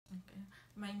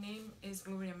My name is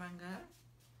Gloria Manga,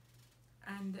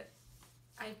 and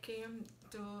I came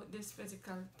to this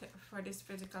for this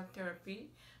physical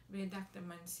therapy with Dr.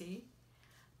 Mansi.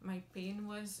 My pain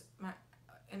was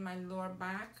in my lower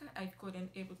back. I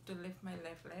couldn't able to lift my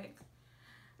left leg.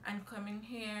 And coming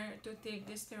here to take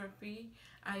this therapy,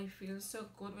 I feel so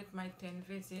good with my 10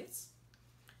 visits.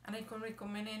 And I can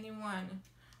recommend anyone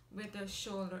with a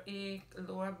shoulder ache,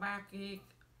 lower backache,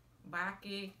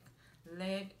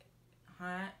 leg,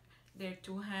 their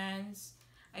two hands.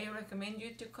 I recommend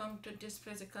you to come to this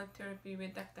physical therapy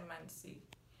with Dr. Mansi.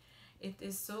 It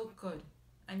is so good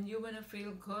and you're gonna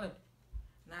feel good.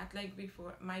 Not like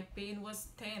before. My pain was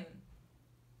 10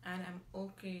 and I'm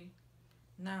okay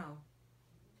now.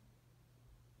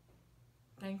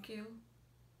 Thank you.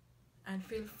 And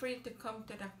feel free to come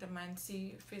to Dr.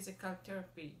 Mansi Physical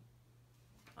Therapy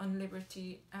on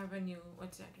Liberty Avenue.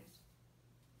 What's that?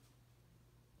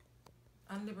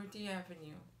 On Liberty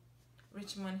Avenue,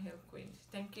 Richmond Hill, Queens.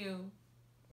 Thank you.